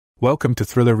Welcome to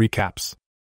Thriller Recaps.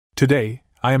 Today,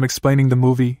 I am explaining the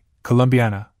movie,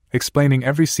 Columbiana, explaining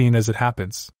every scene as it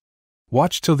happens.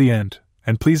 Watch till the end,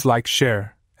 and please like,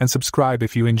 share, and subscribe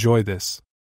if you enjoy this.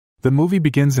 The movie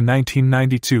begins in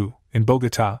 1992, in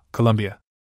Bogota, Colombia.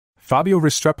 Fabio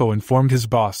Restrepo informed his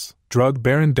boss, drug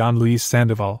baron Don Luis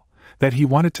Sandoval, that he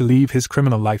wanted to leave his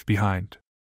criminal life behind.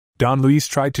 Don Luis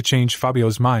tried to change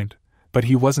Fabio's mind, but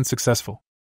he wasn't successful.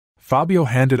 Fabio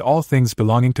handed all things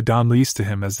belonging to Don Luis to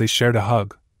him as they shared a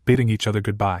hug, bidding each other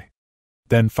goodbye.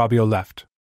 Then Fabio left.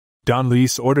 Don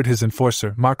Luis ordered his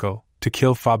enforcer, Marco, to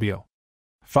kill Fabio.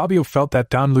 Fabio felt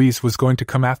that Don Luis was going to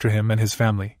come after him and his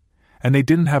family, and they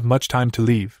didn't have much time to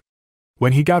leave.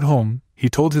 When he got home, he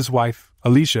told his wife,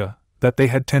 Alicia, that they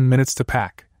had 10 minutes to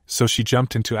pack, so she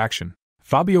jumped into action.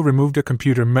 Fabio removed a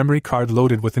computer memory card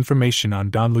loaded with information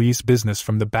on Don Luis' business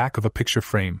from the back of a picture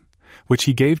frame, which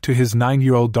he gave to his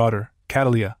 9-year-old daughter,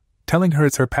 Cataleya, telling her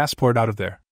it's her passport out of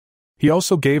there. He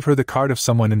also gave her the card of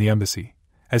someone in the embassy,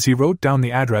 as he wrote down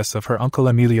the address of her uncle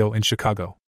Emilio in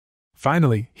Chicago.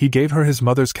 Finally, he gave her his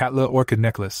mother's Cataleya orchid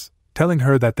necklace, telling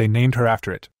her that they named her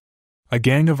after it. A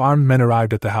gang of armed men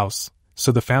arrived at the house,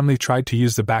 so the family tried to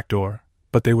use the back door,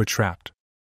 but they were trapped.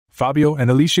 Fabio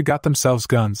and Alicia got themselves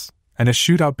guns, and a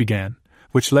shootout began,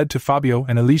 which led to Fabio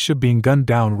and Alicia being gunned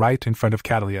down right in front of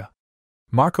Cataleya.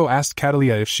 Marco asked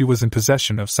Cataleya if she was in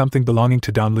possession of something belonging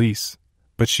to Don Luis,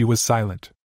 but she was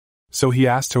silent. So he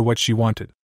asked her what she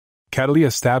wanted.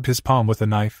 Cataleya stabbed his palm with a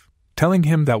knife, telling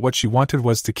him that what she wanted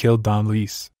was to kill Don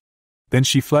Luis. Then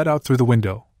she fled out through the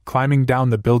window, climbing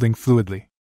down the building fluidly.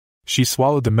 She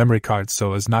swallowed the memory card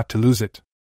so as not to lose it.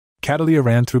 Cataleya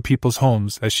ran through people's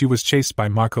homes as she was chased by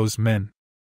Marco's men.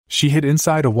 She hid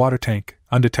inside a water tank,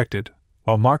 undetected,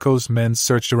 while Marco's men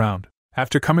searched around.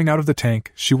 After coming out of the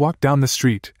tank, she walked down the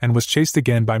street and was chased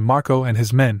again by Marco and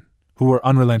his men, who were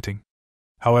unrelenting.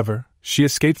 However, she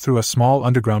escaped through a small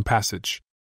underground passage.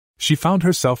 She found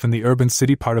herself in the urban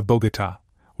city part of Bogota,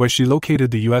 where she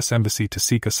located the U.S. Embassy to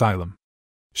seek asylum.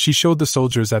 She showed the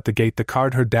soldiers at the gate the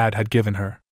card her dad had given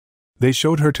her. They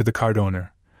showed her to the card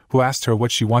owner, who asked her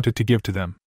what she wanted to give to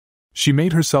them. She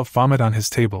made herself vomit on his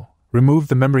table, removed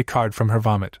the memory card from her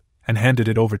vomit, and handed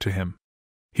it over to him.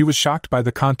 He was shocked by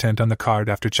the content on the card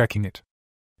after checking it.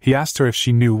 He asked her if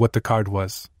she knew what the card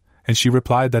was, and she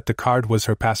replied that the card was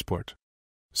her passport.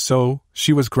 So,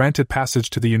 she was granted passage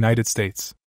to the United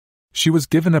States. She was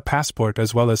given a passport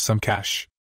as well as some cash.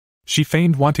 She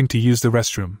feigned wanting to use the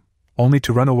restroom, only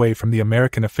to run away from the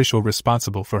American official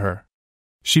responsible for her.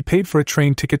 She paid for a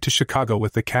train ticket to Chicago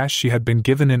with the cash she had been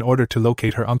given in order to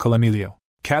locate her uncle Emilio.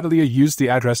 Cataleya used the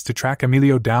address to track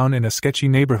Emilio down in a sketchy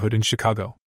neighborhood in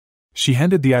Chicago. She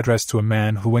handed the address to a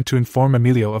man who went to inform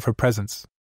Emilio of her presence.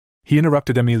 He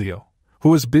interrupted Emilio, who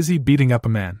was busy beating up a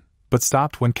man, but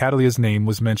stopped when Cataleya's name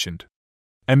was mentioned.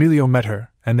 Emilio met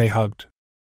her, and they hugged.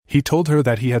 He told her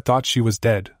that he had thought she was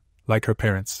dead, like her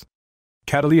parents.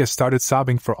 Cataleya started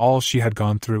sobbing for all she had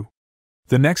gone through.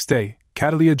 The next day,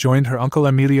 Cataleya joined her uncle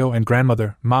Emilio and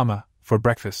grandmother, Mama, for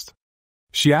breakfast.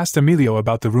 She asked Emilio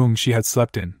about the room she had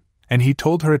slept in, and he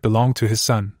told her it belonged to his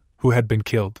son, who had been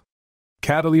killed.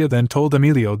 Cataleya then told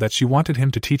Emilio that she wanted him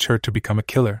to teach her to become a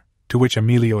killer, to which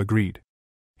Emilio agreed.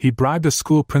 He bribed a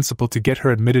school principal to get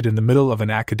her admitted in the middle of an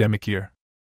academic year.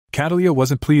 Cataleya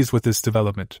wasn't pleased with this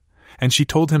development, and she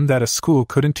told him that a school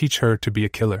couldn't teach her to be a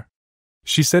killer.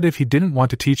 She said if he didn't want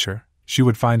to teach her, she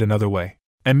would find another way.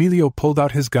 Emilio pulled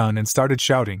out his gun and started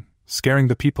shouting, scaring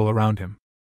the people around him.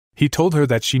 He told her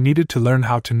that she needed to learn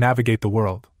how to navigate the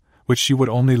world, which she would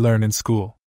only learn in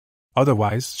school.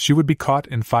 Otherwise, she would be caught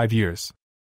in 5 years.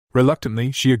 Reluctantly,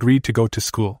 she agreed to go to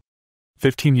school.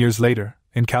 15 years later,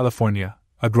 in California,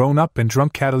 a grown-up and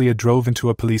drunk Cataleya drove into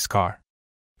a police car.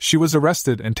 She was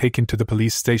arrested and taken to the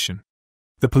police station.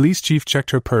 The police chief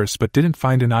checked her purse but didn't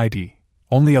find an ID,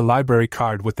 only a library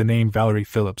card with the name Valerie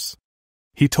Phillips.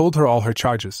 He told her all her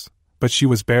charges, but she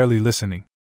was barely listening.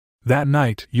 That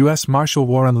night, U.S. Marshal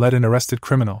Warren led an arrested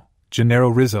criminal, Gennaro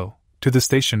Rizzo, to the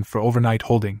station for overnight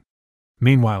holding.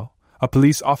 Meanwhile, a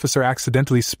police officer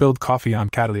accidentally spilled coffee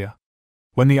on Cataleya.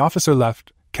 When the officer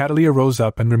left, Cataleya rose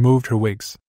up and removed her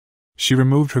wigs. She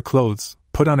removed her clothes,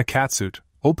 put on a catsuit,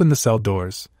 opened the cell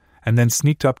doors, and then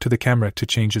sneaked up to the camera to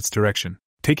change its direction.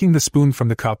 Taking the spoon from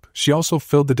the cup, she also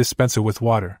filled the dispenser with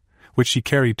water, which she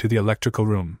carried to the electrical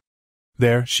room.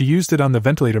 There, she used it on the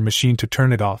ventilator machine to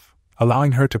turn it off,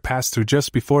 allowing her to pass through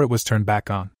just before it was turned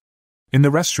back on. In the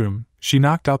restroom, she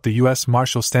knocked out the U.S.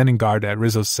 Marshal standing guard at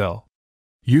Rizzo's cell.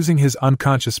 Using his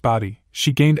unconscious body,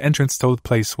 she gained entrance to the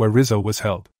place where Rizzo was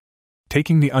held.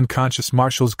 Taking the unconscious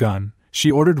Marshal's gun, she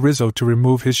ordered Rizzo to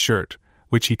remove his shirt,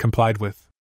 which he complied with.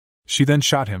 She then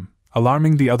shot him,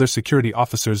 alarming the other security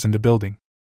officers in the building.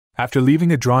 After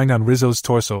leaving a drawing on Rizzo's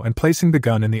torso and placing the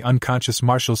gun in the unconscious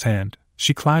Marshall's hand,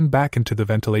 she climbed back into the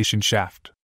ventilation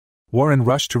shaft. Warren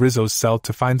rushed to Rizzo's cell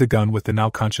to find the gun with the now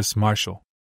conscious Marshall.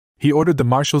 He ordered the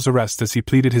Marshal's arrest as he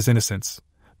pleaded his innocence,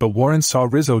 but Warren saw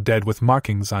Rizzo dead with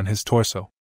markings on his torso.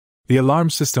 The alarm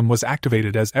system was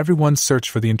activated as everyone searched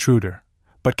for the intruder,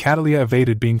 but Cataleya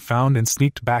evaded being found and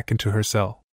sneaked back into her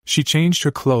cell. She changed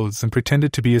her clothes and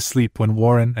pretended to be asleep when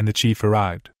Warren and the chief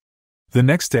arrived. The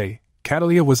next day,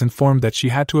 Cataleya was informed that she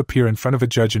had to appear in front of a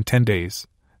judge in 10 days,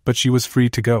 but she was free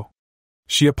to go.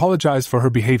 She apologized for her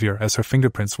behavior as her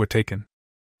fingerprints were taken.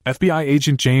 FBI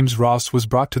agent James Ross was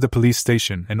brought to the police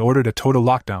station and ordered a total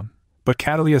lockdown, but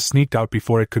Cataleya sneaked out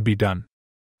before it could be done.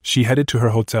 She headed to her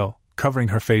hotel, covering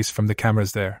her face from the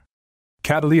cameras there.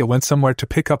 Cataleya went somewhere to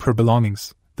pick up her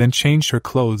belongings, then changed her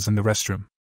clothes in the restroom.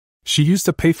 She used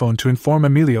a payphone to inform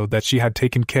Emilio that she had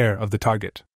taken care of the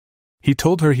target. He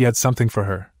told her he had something for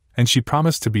her, and she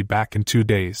promised to be back in 2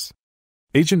 days.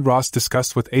 Agent Ross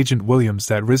discussed with Agent Williams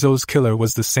that Rizzo's killer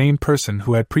was the same person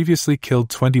who had previously killed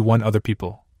 21 other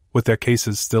people, with their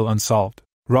cases still unsolved.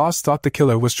 Ross thought the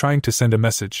killer was trying to send a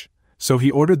message, so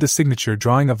he ordered the signature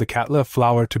drawing of the Cataleya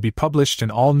flower to be published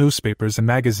in all newspapers and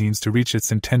magazines to reach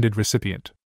its intended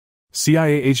recipient.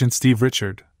 CIA agent Steve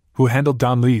Richard, who handled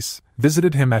Don Luis,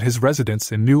 visited him at his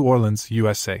residence in New Orleans,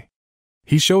 USA.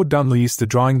 He showed Don Luis the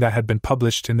drawing that had been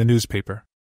published in the newspaper.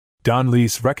 Don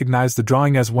Luis recognized the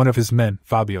drawing as one of his men,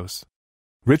 Fabio's.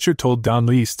 Richard told Don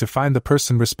Luis to find the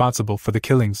person responsible for the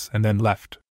killings and then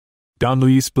left. Don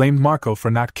Luis blamed Marco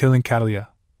for not killing Cataleya,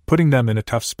 putting them in a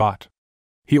tough spot.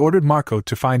 He ordered Marco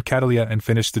to find Cataleya and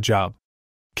finish the job.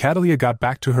 Cataleya got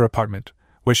back to her apartment,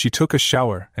 where she took a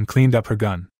shower and cleaned up her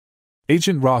gun.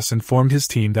 Agent Ross informed his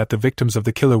team that the victims of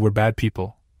the killer were bad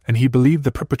people, and he believed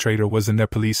the perpetrator was in their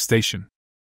police station.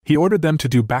 He ordered them to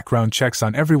do background checks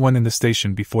on everyone in the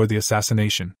station before the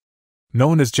assassination.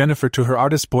 Known as Jennifer to her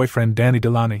artist boyfriend Danny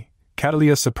Delany,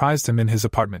 Cataleya surprised him in his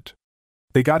apartment.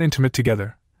 They got intimate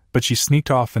together, but she sneaked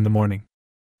off in the morning.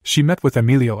 She met with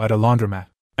Emilio at a laundromat.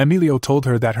 Emilio told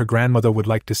her that her grandmother would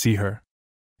like to see her.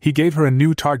 He gave her a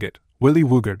new target, Willie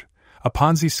Woogard, a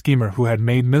Ponzi schemer who had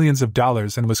made millions of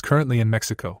dollars and was currently in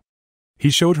Mexico.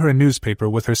 He showed her a newspaper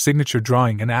with her signature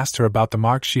drawing and asked her about the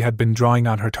marks she had been drawing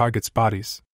on her targets'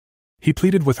 bodies. He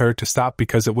pleaded with her to stop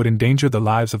because it would endanger the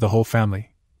lives of the whole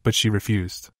family, but she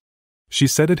refused. She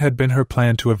said it had been her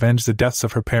plan to avenge the deaths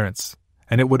of her parents,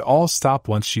 and it would all stop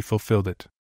once she fulfilled it.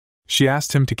 She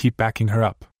asked him to keep backing her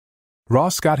up.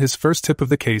 Ross got his first tip of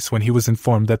the case when he was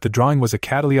informed that the drawing was a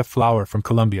Cataleya flower from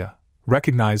Colombia,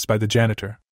 recognized by the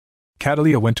janitor.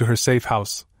 Cataleya went to her safe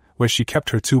house, where she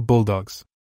kept her 2 bulldogs.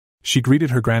 She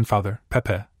greeted her grandfather,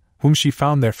 Pepe, whom she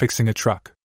found there fixing a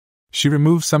truck. She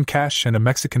removed some cash and a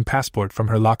Mexican passport from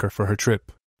her locker for her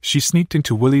trip. She sneaked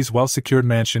into Willie's well-secured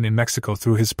mansion in Mexico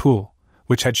through his pool,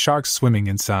 which had sharks swimming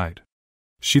inside.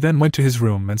 She then went to his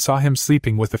room and saw him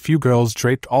sleeping with a few girls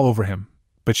draped all over him,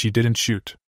 but she didn't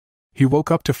shoot. He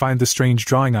woke up to find the strange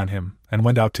drawing on him and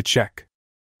went out to check.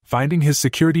 Finding his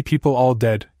security people all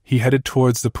dead, he headed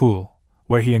towards the pool,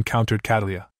 where he encountered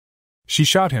Cataleya. She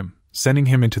shot him, sending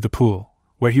him into the pool,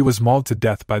 where he was mauled to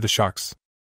death by the sharks.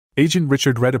 Agent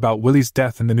Richard read about Willie's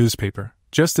death in the newspaper,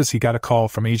 just as he got a call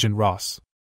from Agent Ross.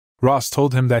 Ross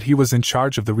told him that he was in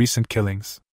charge of the recent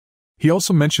killings. He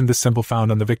also mentioned the symbol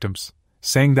found on the victims,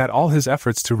 saying that all his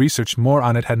efforts to research more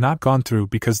on it had not gone through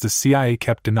because the CIA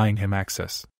kept denying him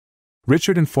access.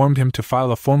 Richard informed him to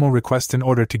file a formal request in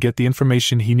order to get the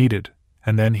information he needed,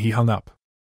 and then he hung up.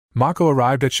 Marco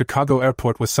arrived at Chicago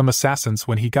Airport with some assassins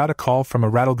when he got a call from a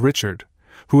rattled Richard,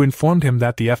 who informed him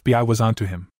that the FBI was onto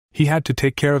him. He had to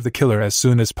take care of the killer as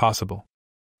soon as possible.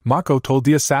 Marco told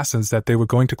the assassins that they were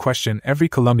going to question every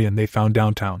Colombian they found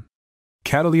downtown.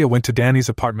 Cataleya went to Danny's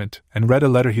apartment and read a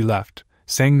letter he left,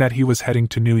 saying that he was heading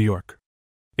to New York.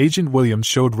 Agent Williams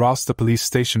showed Ross the police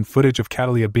station footage of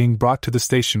Cataleya being brought to the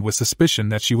station with suspicion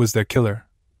that she was their killer,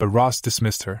 but Ross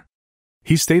dismissed her.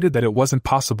 He stated that it wasn't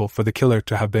possible for the killer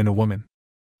to have been a woman.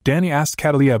 Danny asked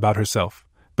Cataleya about herself,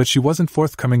 but she wasn't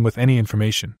forthcoming with any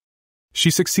information. She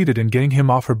succeeded in getting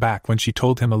him off her back when she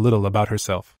told him a little about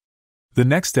herself. The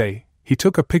next day, he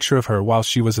took a picture of her while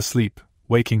she was asleep,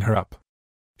 waking her up.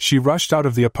 She rushed out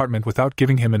of the apartment without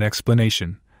giving him an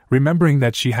explanation, remembering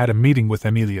that she had a meeting with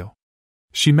Emilio.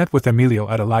 She met with Emilio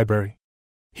at a library.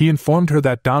 He informed her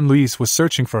that Don Luis was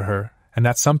searching for her and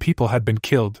that some people had been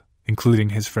killed, including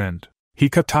his friend. He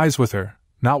cut ties with her,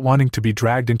 not wanting to be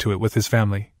dragged into it with his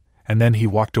family, and then he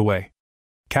walked away.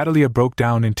 Cataleya broke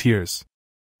down in tears.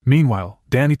 Meanwhile,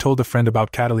 Danny told a friend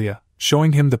about Cataleya,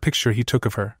 showing him the picture he took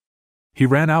of her. He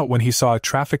ran out when he saw a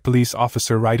traffic police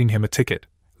officer writing him a ticket,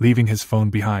 leaving his phone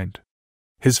behind.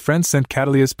 His friend sent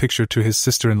Cataleya's picture to his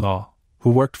sister-in-law, who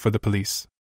worked for the police.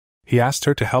 He asked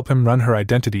her to help him run her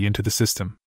identity into the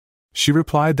system. She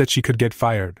replied that she could get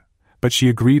fired, but she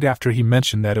agreed after he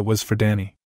mentioned that it was for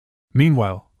Danny.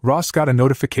 Meanwhile, Ross got a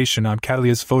notification on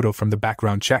Cataleya's photo from the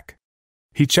background check.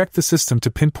 He checked the system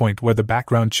to pinpoint where the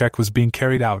background check was being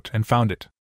carried out and found it.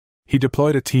 He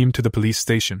deployed a team to the police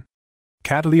station.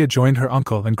 Cataleya joined her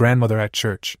uncle and grandmother at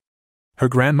church. Her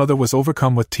grandmother was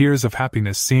overcome with tears of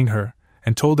happiness seeing her,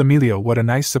 and told Emilio what a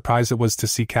nice surprise it was to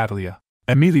see Cataleya.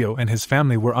 Emilio and his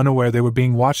family were unaware they were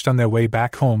being watched on their way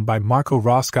back home by Marco.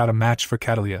 Ross got a match for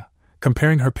Cataleya,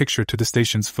 comparing her picture to the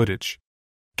station's footage.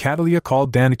 Cataleya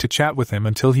called Danny to chat with him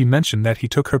until he mentioned that he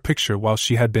took her picture while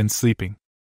she had been sleeping.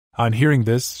 On hearing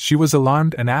this, she was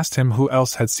alarmed and asked him who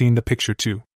else had seen the picture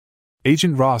too.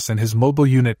 Agent Ross and his mobile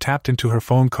unit tapped into her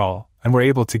phone call and were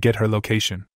able to get her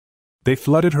location. They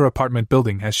flooded her apartment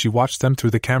building as she watched them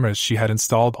through the cameras she had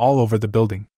installed all over the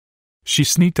building. She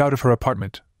sneaked out of her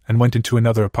apartment and went into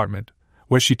another apartment,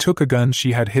 where she took a gun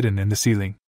she had hidden in the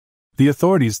ceiling. The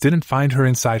authorities didn't find her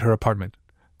inside her apartment,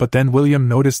 but then William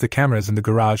noticed the cameras in the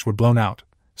garage were blown out,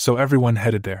 so everyone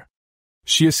headed there.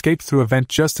 She escaped through a vent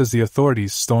just as the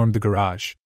authorities stormed the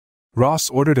garage. Ross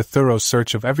ordered a thorough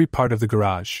search of every part of the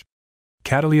garage.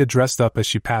 Cataleya dressed up as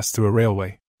she passed through a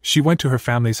railway. She went to her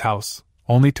family's house,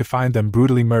 only to find them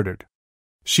brutally murdered.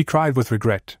 She cried with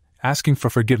regret, asking for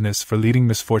forgiveness for leading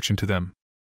misfortune to them.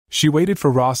 She waited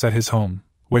for Ross at his home,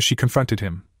 where she confronted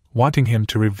him, wanting him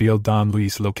to reveal Don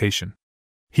Luis' location.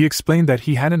 He explained that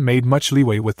he hadn't made much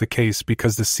leeway with the case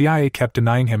because the CIA kept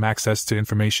denying him access to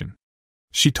information.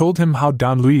 She told him how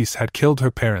Don Luis had killed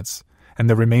her parents and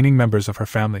the remaining members of her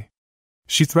family.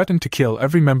 She threatened to kill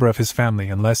every member of his family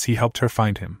unless he helped her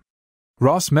find him.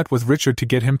 Ross met with Richard to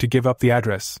get him to give up the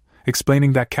address,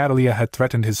 explaining that Cataleya had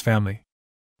threatened his family.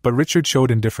 But Richard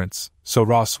showed indifference, so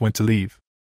Ross went to leave.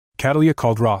 Cataleya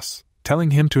called Ross,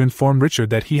 telling him to inform Richard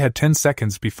that he had 10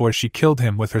 seconds before she killed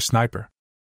him with her sniper.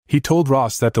 He told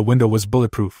Ross that the window was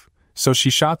bulletproof, so she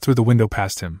shot through the window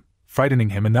past him, frightening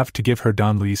him enough to give her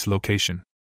Don Luis' location.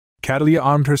 Cataleya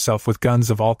armed herself with guns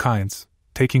of all kinds,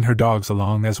 taking her dogs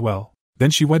along as well. Then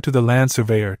she went to the land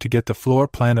surveyor to get the floor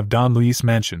plan of Don Luis'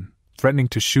 mansion, threatening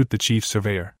to shoot the chief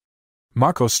surveyor.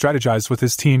 Marco strategized with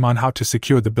his team on how to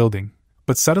secure the building,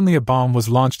 but suddenly a bomb was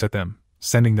launched at them,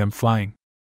 sending them flying.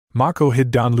 Marco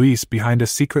hid Don Luis behind a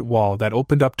secret wall that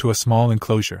opened up to a small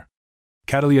enclosure.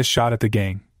 Cataleya shot at the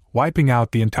gang, wiping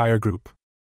out the entire group.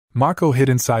 Marco hid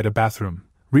inside a bathroom,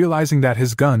 realizing that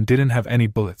his gun didn't have any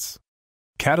bullets.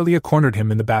 Cataleya cornered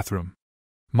him in the bathroom.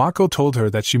 Marco told her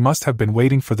that she must have been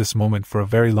waiting for this moment for a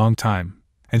very long time,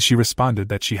 and she responded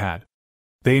that she had.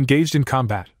 They engaged in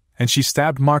combat, and she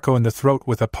stabbed Marco in the throat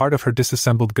with a part of her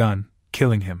disassembled gun,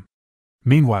 killing him.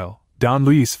 Meanwhile, Don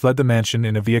Luis fled the mansion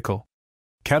in a vehicle.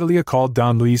 Cataleya called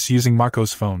Don Luis using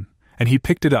Marco's phone, and he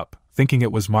picked it up, thinking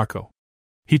it was Marco.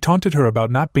 He taunted her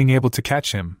about not being able to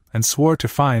catch him, and swore to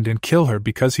find and kill her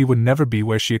because he would never be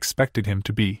where she expected him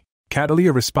to be.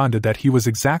 Cataleya responded that he was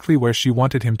exactly where she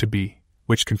wanted him to be,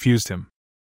 which confused him.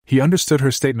 He understood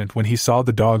her statement when he saw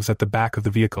the dogs at the back of the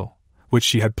vehicle, which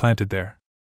she had planted there.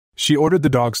 She ordered the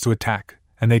dogs to attack,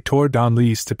 and they tore Don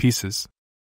Luis to pieces.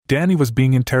 Danny was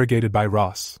being interrogated by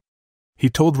Ross. He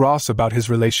told Ross about his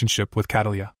relationship with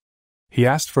Cataleya. He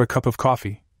asked for a cup of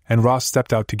coffee, and Ross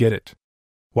stepped out to get it.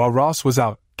 While Ross was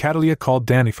out, Cataleya called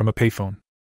Danny from a payphone.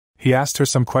 He asked her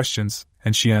some questions,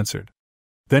 and she answered.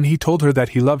 Then he told her that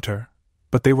he loved her,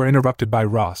 but they were interrupted by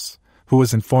Ross, who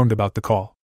was informed about the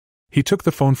call. He took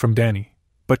the phone from Danny,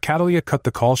 but Cataleya cut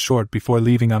the call short before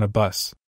leaving on a bus,